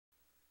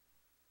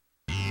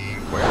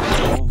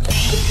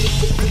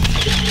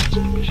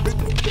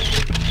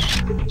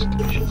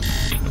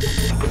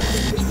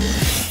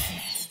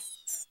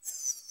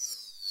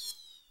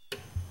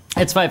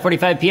It's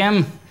 5:45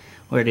 p.m.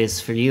 where it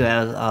is for you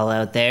all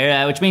out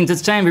there, which means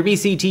it's time for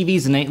BC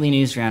TV's Nightly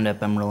News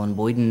Roundup. I'm Roland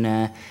Boyden,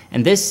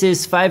 and this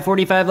is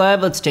 5:45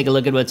 Live. Let's take a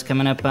look at what's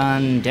coming up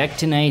on deck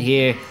tonight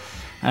here.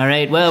 All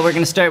right, well, we're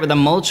going to start with a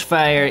mulch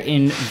fire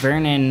in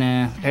Vernon.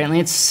 Apparently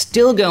it's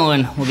still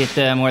going. We'll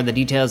get more of the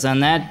details on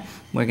that.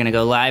 We're going to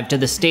go live to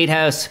the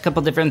Statehouse. A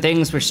couple different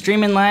things. We're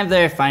streaming live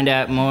there, find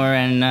out more,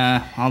 and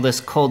all this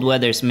cold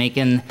weather's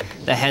making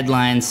the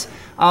headlines.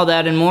 All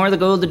that and more. The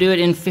goal to do it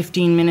in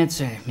 15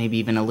 minutes, or maybe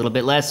even a little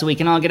bit less, so we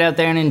can all get out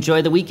there and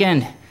enjoy the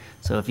weekend.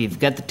 So if you've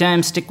got the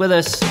time, stick with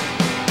us.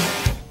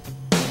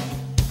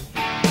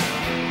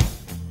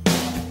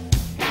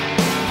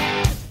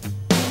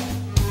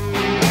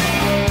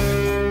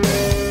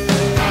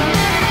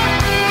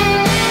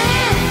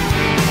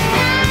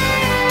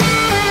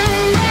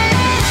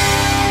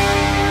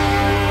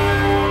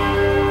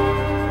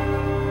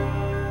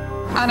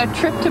 On a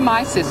trip to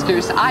my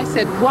sister's, I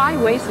said, why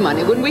waste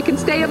money when we can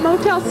stay at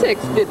Motel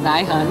 6, didn't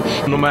I,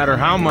 hon? No matter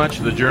how much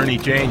the journey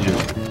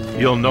changes,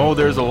 you'll know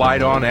there's a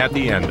light on at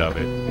the end of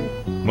it.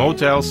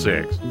 Motel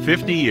 6,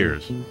 50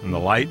 years, and the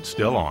light's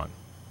still on.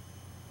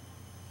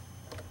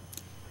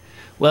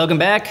 Welcome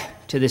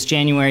back to this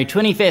January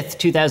 25th,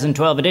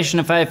 2012 edition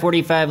of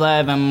 5:45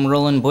 Live. I'm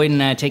Roland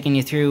Boyden, taking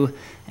you through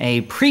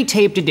a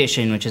pre-taped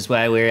edition, which is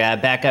why we're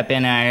back up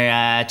in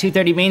our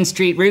 230 Main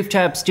Street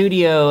rooftop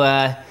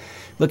studio,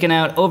 looking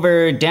out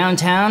over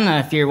downtown.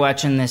 If you're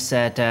watching this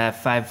at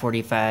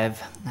 5:45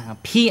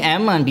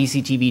 p.m. on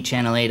BCTV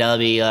Channel 8, I'll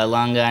be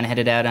long gone,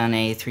 headed out on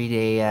a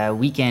 3-day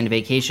weekend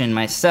vacation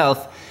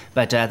myself.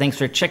 But thanks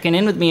for checking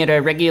in with me at a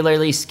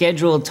regularly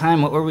scheduled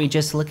time. What were we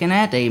just looking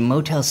at? A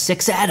Motel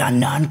 6 ad on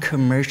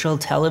non-commercial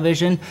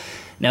television?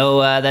 No,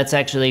 that's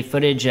actually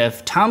footage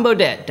of Tom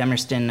Bodett,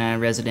 Dummerston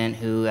resident,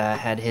 who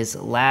had his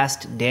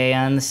last day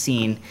on the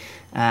scene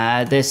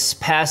this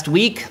past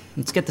week.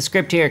 Let's get the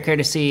script here,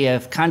 courtesy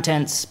of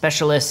content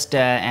specialist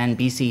and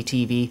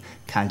BCTV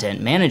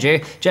content manager,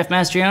 Jeff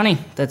Mastrioni.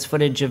 That's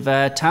footage of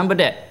Tom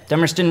Bodett,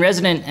 Dummerston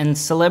resident and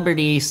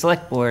celebrity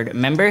select board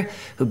member,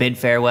 who bid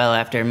farewell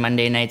after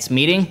Monday night's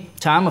meeting.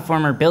 Tom, a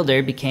former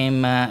builder,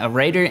 became a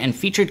writer and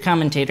featured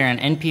commentator on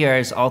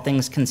NPR's All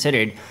Things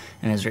Considered,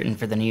 and has written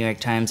for the New York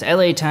Times,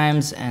 LA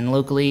Times, and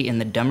locally in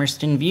the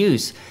Dummerston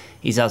Views.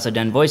 He's also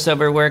done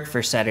voiceover work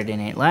for Saturday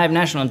Night Live,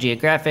 National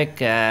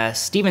Geographic,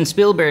 Steven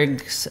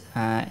Spielberg's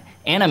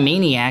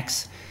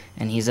Animaniacs,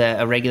 and he's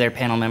a regular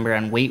panel member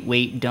on Wait,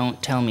 Wait,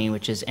 Don't Tell Me,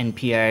 which is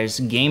NPR's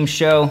game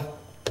show,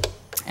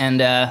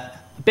 and a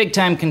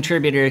big-time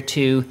contributor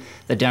to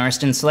the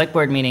Dummerston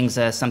Selectboard meetings,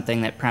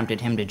 something that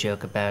prompted him to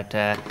joke about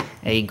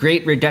a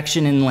great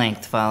reduction in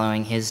length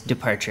following his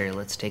departure.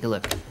 Let's take a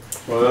look.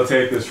 Well, they'll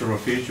take this from a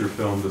feature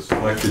film to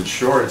selected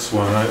shorts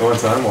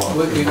once I'm off.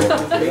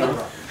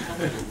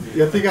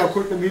 You think how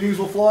quick the meetings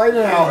will fly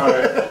now? All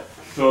right.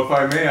 So if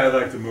I may, I'd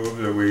like to move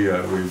that we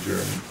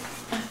adjourn.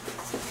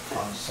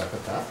 I'll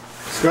second that.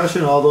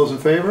 Discussion, all those in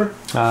favor?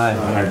 Aye.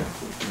 Aye.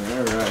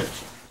 All right.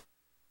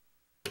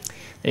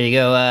 There you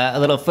go, a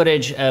little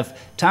footage of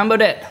Tom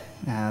Bodett.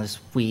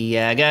 We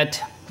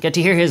got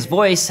to hear his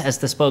voice as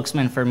the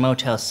spokesman for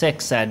Motel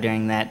 6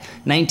 during that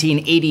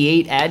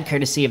 1988 ad,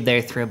 courtesy of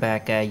their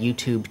throwback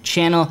YouTube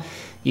channel.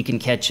 You can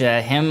catch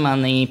him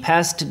on the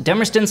past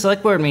Dummerston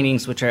Selectboard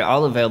meetings, which are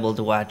all available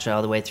to watch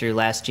all the way through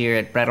last year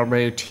at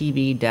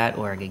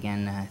brattleboro.tv.org.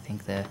 Again, I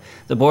think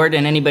the board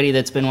and anybody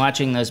that's been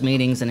watching those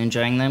meetings and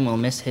enjoying them will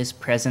miss his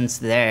presence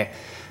there.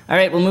 All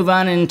right, we'll move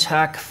on and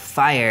talk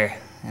fire.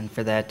 And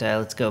for that,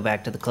 let's go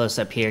back to the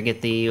close-up here,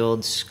 get the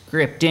old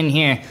script in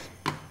here.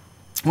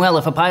 Well,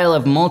 if a pile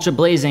of mulch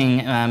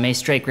ablazing may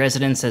strike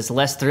residents as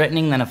less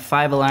threatening than a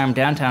 5-alarm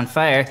downtown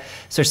fire,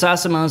 Sir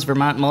Sosimo's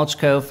Vermont Mulch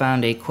Co.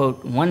 found a,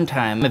 quote,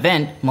 one-time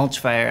event mulch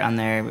fire on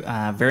their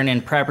Vernon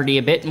property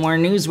a bit more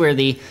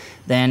newsworthy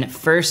than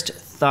first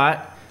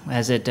thought,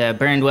 as it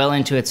burned well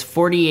into its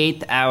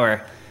 48th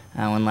hour,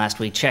 when last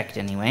we checked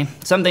anyway.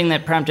 Something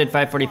that prompted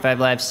 5:45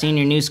 Live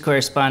senior news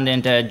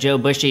correspondent Joe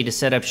Bushy to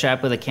set up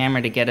shop with a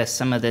camera to get us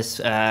some of this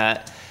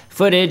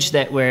footage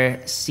that we're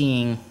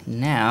seeing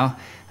now.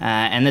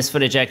 And this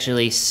footage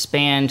actually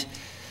spanned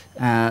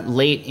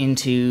late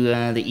into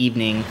the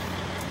evening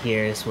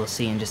here, as we'll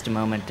see in just a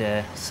moment.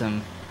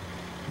 Some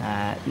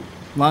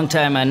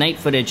long-time night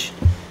footage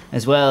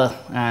as well,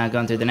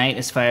 going through the night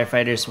as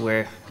firefighters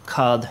were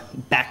called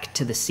back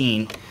to the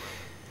scene.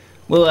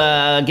 We'll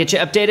get you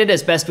updated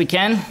as best we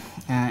can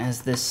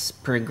as this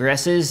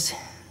progresses.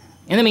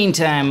 In the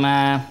meantime,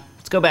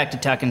 let's go back to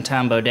talking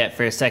Tom Bodett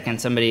for a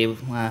second, somebody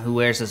who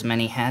wears as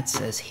many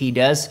hats as he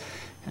does.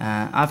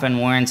 Often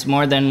warrants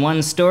more than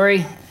one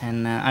story,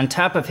 and on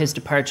top of his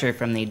departure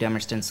from the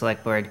Dummerston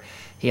Selectboard,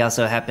 he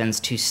also happens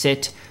to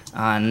sit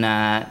on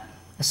a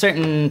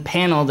certain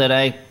panel that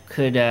I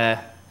could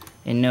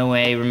in no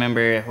way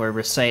remember or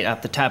recite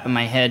off the top of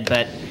my head,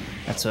 but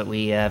that's what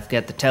we have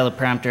got the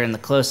teleprompter and the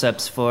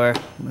close-ups for.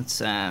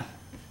 Let's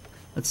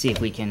see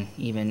if we can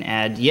even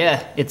add,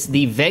 yeah, it's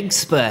the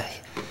VEGSPA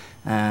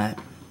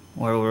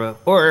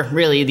or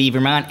really the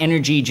Vermont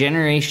Energy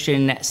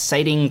Generation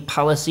Siting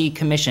Policy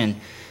Commission.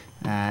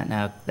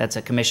 Now, that's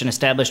a commission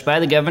established by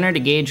the governor to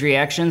gauge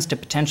reactions to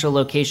potential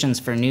locations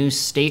for new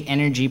state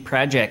energy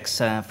projects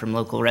from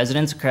local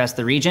residents across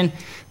the region.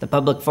 The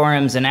public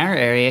forums in our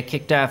area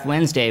kicked off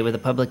Wednesday with a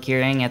public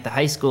hearing at the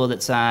high school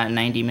that saw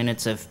 90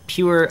 minutes of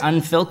pure,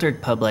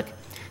 unfiltered public,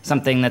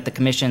 something that the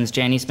commission's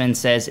Jan Eastman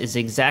says is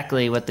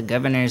exactly what the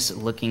governor's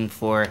looking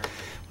for.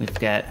 We've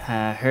got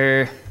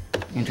her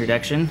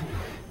introduction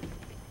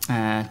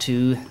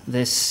to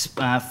this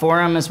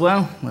forum as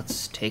well.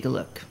 Let's take a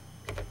look.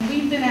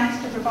 We've been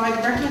asked to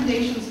provide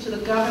recommendations to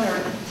the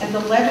governor and the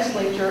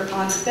legislature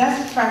on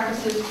best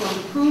practices for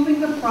improving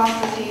the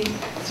processes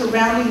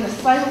surrounding the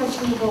cycle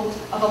approval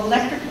of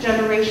electric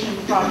generation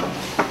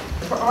projects.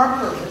 For our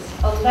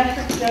purpose,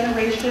 electric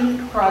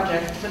generation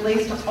project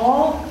relates to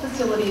all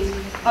facilities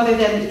other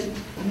than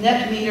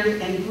net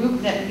metered and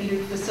group net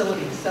metered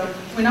facilities. So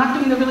we're not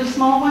doing the really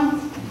small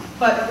ones,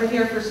 but we're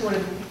here for sort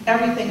of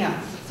everything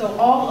else. So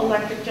all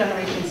electric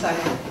generation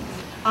cycles.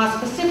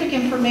 Specific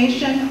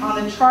information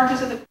on the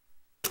charges of the...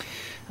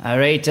 All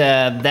right,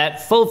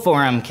 that full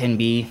forum can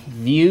be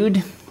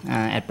viewed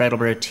at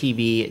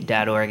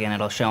brattleboro.tv.org, and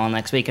it'll show on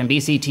next week on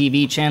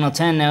BCTV Channel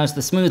 10. Now, as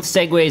the smooth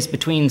segues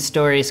between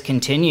stories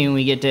continue,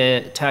 we get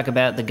to talk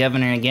about the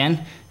governor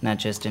again, not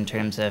just in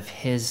terms of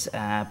his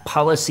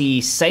policy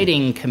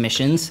citing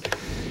commissions,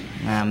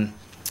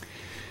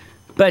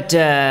 but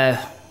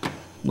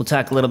we'll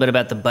talk a little bit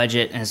about the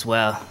budget as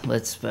well.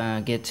 Let's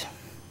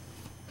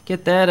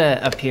get that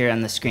up here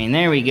on the screen.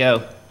 There we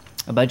go.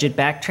 A budget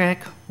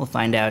backtrack? We'll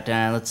find out.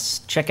 Let's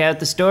check out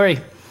the story.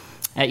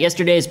 At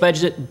yesterday's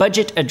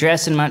budget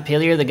address in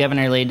Montpelier, the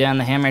governor laid down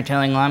the hammer,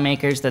 telling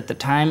lawmakers that the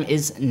time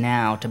is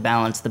now to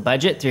balance the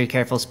budget through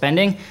careful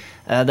spending,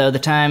 though the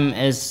time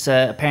is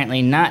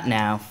apparently not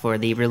now for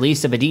the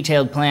release of a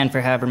detailed plan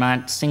for how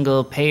Vermont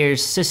single-payer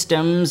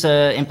systems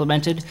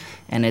implemented,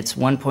 and its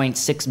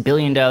 $1.6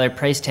 billion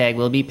price tag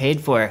will be paid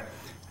for.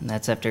 And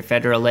that's after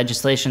federal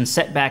legislation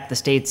set back the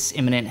state's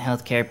imminent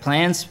health care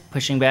plans,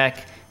 pushing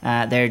back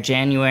their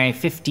January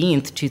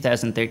 15th,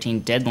 2013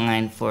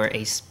 deadline for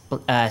a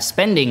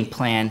spending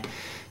plan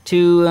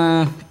to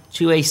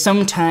a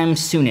sometime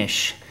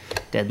soonish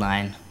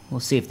deadline. We'll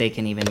see if they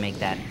can even make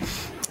that.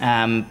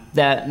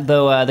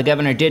 Though the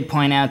governor did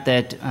point out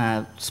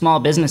that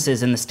small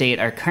businesses in the state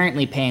are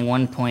currently paying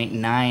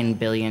 $1.9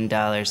 billion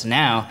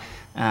now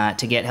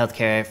to get health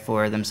care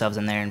for themselves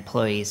and their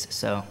employees.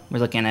 So we're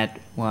looking at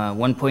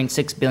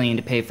 $1.6 billion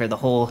to pay for the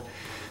whole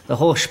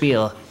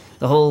spiel,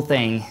 the whole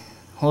thing,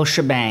 whole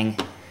shebang.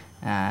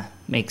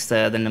 Makes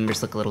the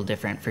numbers look a little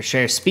different for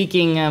sure.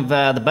 Speaking of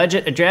the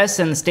budget address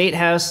in the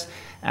Statehouse,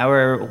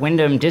 our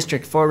Windham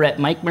District 4 Rep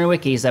Mike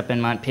Mrowicki is up in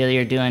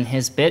Montpelier doing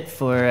his bit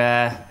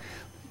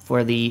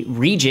for the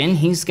region.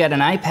 He's got an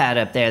iPad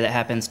up there that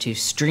happens to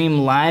stream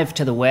live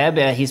to the web.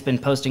 He's been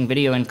posting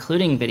video,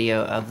 including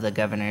video of the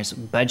governor's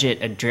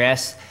budget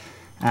address.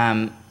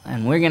 And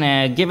we're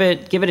gonna give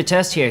it a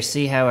test here,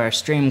 see how our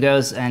stream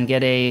goes, and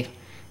get a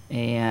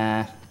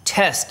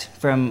test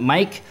from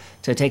Mike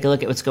to take a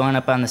look at what's going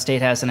up on the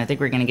Statehouse. And I think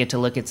we're gonna get to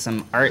look at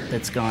some art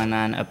that's going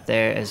on up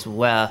there as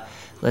well.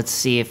 Let's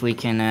see if we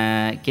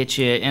can get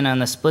you in on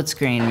the split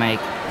screen, Mike.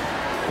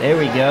 There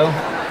we go.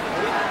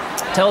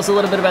 Tell us a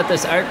little bit about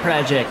this art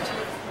project.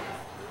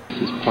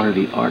 This is part of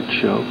the art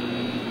show.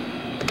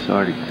 This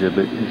art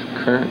exhibit is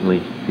currently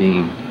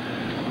being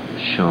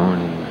shown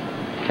in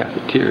the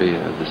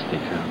cafeteria of the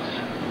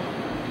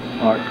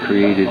Statehouse. Art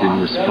created in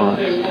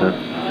response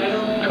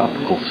to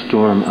Tropical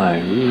Storm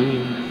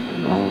Irene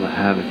and all the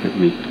havoc it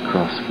wreaked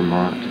across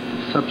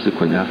Vermont.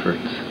 Subsequent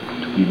efforts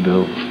to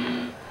rebuild.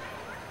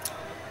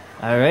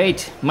 All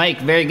right, Mike,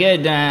 very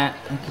good. A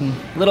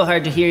little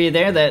hard to hear you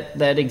there.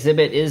 That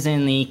exhibit is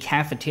in the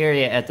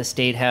cafeteria at the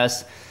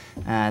Statehouse.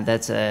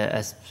 That's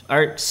a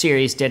art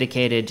series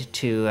dedicated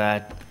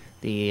to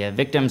the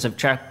victims of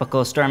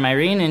Tropical Storm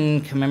Irene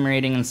and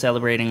commemorating and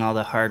celebrating all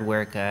the hard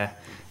work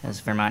as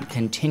Vermont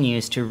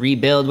continues to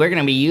rebuild. We're going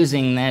to be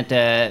using that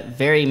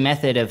very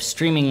method of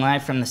streaming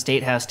live from the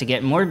Statehouse to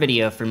get more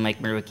video from Mike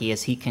Mrowicki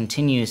as he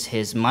continues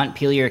his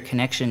Montpelier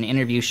Connection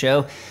interview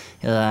show.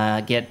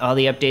 He'll get all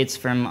the updates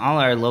from all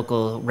our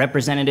local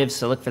representatives,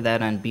 so look for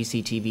that on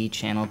BCTV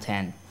Channel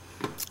 10.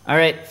 All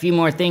right, a few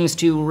more things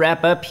to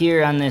wrap up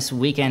here on this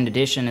weekend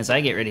edition as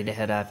I get ready to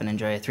head off and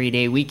enjoy a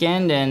 3-day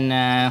weekend. And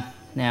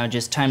now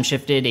just time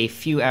shifted a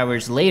few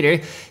hours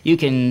later, you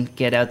can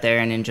get out there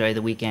and enjoy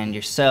the weekend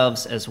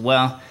yourselves as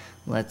well.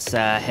 Let's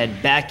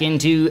head back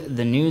into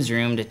the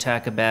newsroom to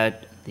talk about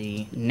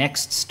the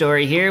next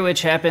story here,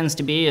 which happens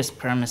to be, as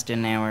promised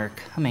in our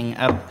coming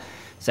up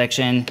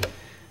section,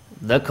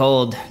 the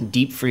cold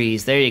deep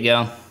freeze. There you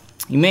go.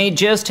 You may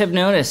just have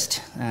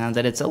noticed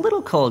that it's a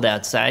little cold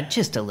outside,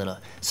 just a little.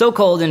 So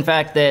cold, in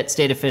fact, that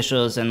state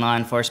officials and law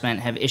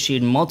enforcement have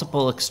issued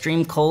multiple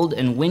extreme cold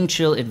and wind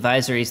chill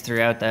advisories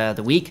throughout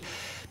the week.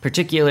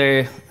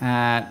 Particular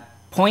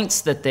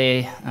points that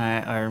they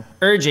are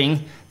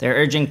urging. They're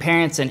urging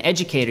parents and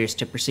educators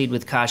to proceed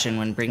with caution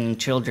when bringing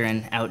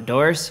children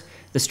outdoors.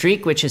 The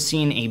streak, which has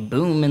seen a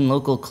boom in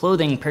local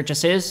clothing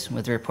purchases,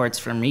 with reports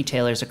from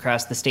retailers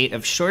across the state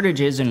of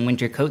shortages in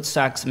winter coats,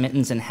 socks,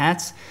 mittens, and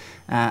hats,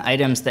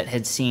 items that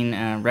had seen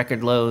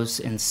record lows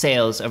in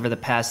sales over the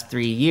past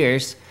 3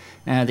 years.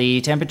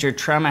 The temperature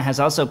trauma has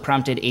also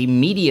prompted a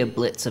media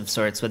blitz of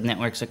sorts, with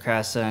networks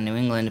across New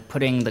England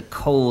putting the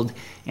cold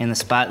in the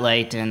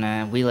spotlight,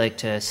 and we like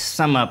to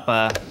sum up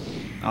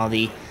all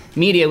the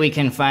media we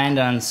can find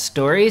on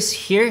stories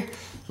here.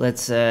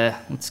 Let's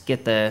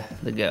get the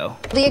go.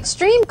 The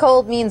extreme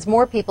cold means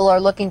more people are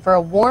looking for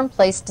a warm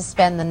place to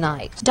spend the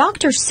night.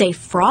 Doctors say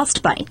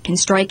frostbite can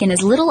strike in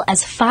as little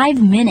as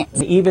 5 minutes.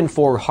 Even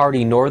for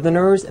hardy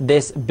northerners,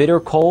 this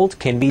bitter cold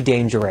can be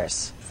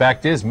dangerous.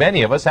 Fact is,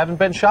 many of us haven't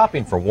been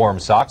shopping for warm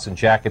socks and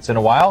jackets in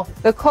a while.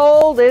 The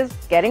cold is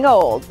getting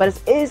old, but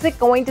is it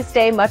going to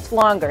stay much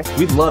longer?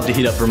 We'd love to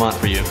heat up Vermont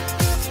for you.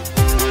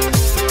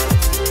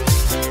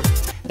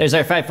 There's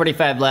our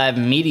 545 Live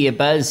media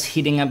buzz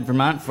heating up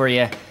Vermont for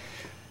you.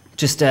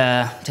 Just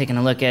taking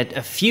a look at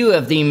a few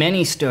of the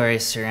many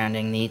stories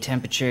surrounding the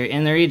temperature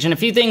in the region. A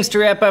few things to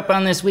wrap up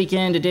on this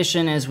weekend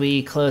edition as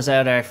we close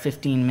out our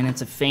 15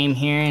 minutes of fame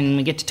here, and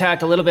we get to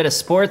talk a little bit of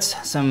sports,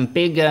 some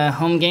big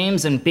home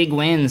games and big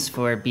wins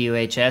for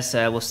BUHS.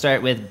 We'll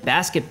start with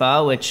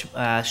basketball, which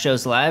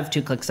shows live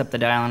 2 clicks up the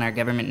dial on our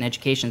Government and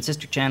Education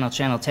sister channel,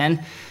 Channel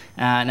 10.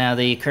 Now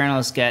the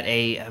Colonels got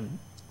a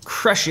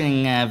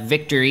crushing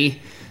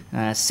victory,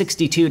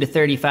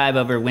 62-35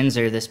 over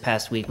Windsor this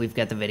past week. We've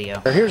got the video.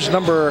 Here's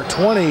number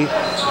 20,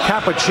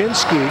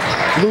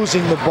 Kapuscinski,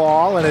 losing the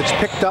ball, and it's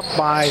picked up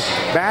by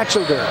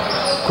Batchelder.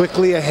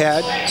 Quickly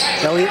ahead,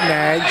 Elliott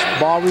Nags,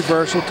 ball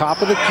reversal,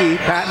 top of the key.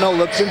 Patno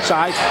looks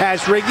inside,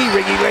 has Riggy.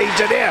 Riggy lays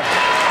it in.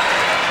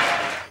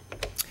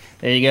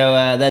 There you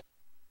go.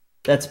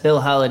 That's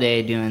Bill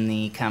Holliday doing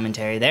the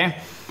commentary there.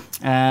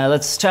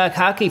 Let's talk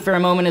hockey for a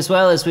moment as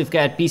well, as we've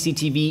got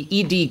BCTV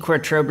ED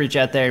Court Trowbridge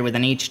out there with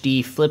an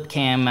HD flip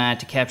cam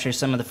to capture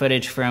some of the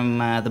footage from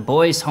the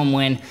boys' home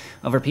win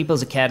over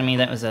People's Academy.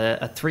 That was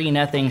a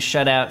 3-0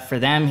 shutout for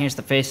them. Here's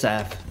the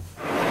face-off.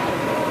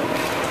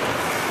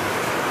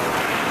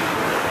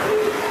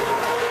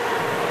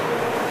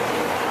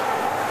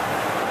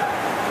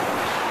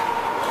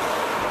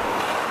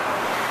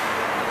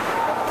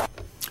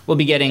 We'll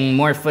be getting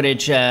more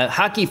footage,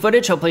 hockey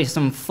footage, hopefully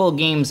some full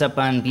games up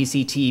on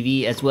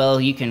BCTV as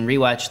well. You can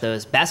rewatch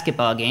those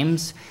basketball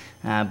games,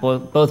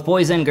 both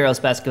boys and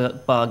girls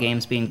basketball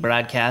games being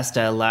broadcast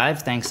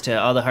live, thanks to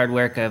all the hard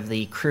work of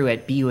the crew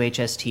at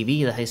BUHS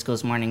TV, the high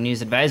school's morning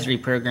news advisory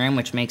program,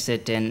 which makes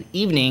it an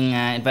evening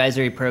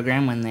advisory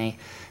program when they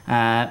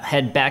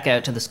head back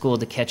out to the school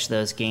to catch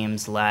those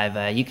games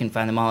live. You can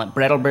find them all at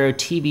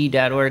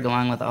brattleboro.tv.org,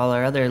 along with all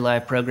our other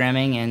live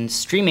programming and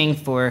streaming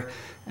for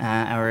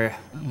our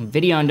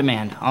video on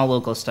demand, all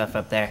local stuff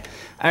up there.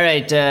 All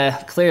right,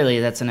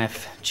 clearly that's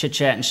enough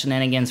chit-chat and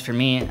shenanigans for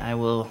me. I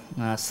will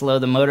slow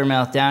the motor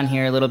mouth down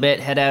here a little bit,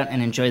 head out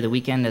and enjoy the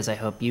weekend, as I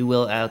hope you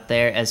will out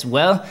there as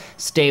well.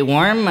 Stay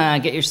warm,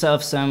 get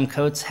yourself some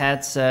coats,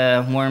 hats,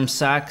 warm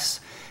socks,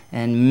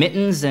 and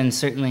mittens, and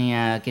certainly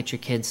get your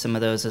kids some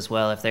of those as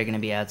well if they're going to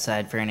be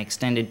outside for an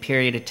extended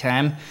period of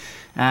time.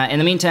 In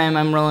the meantime,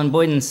 I'm Roland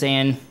Boyden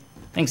saying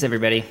thanks,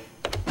 everybody.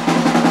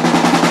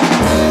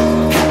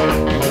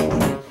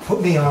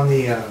 Put me on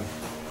the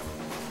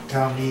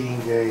town meeting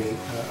day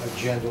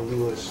agenda,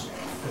 Lewis.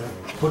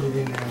 Put it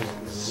in there,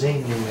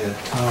 zing in there,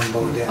 Tom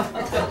Bodett.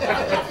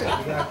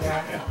 You got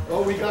that?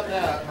 Oh, we got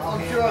that.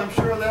 I'm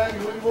sure of that.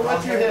 We'll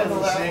let you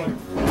handle that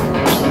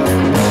one.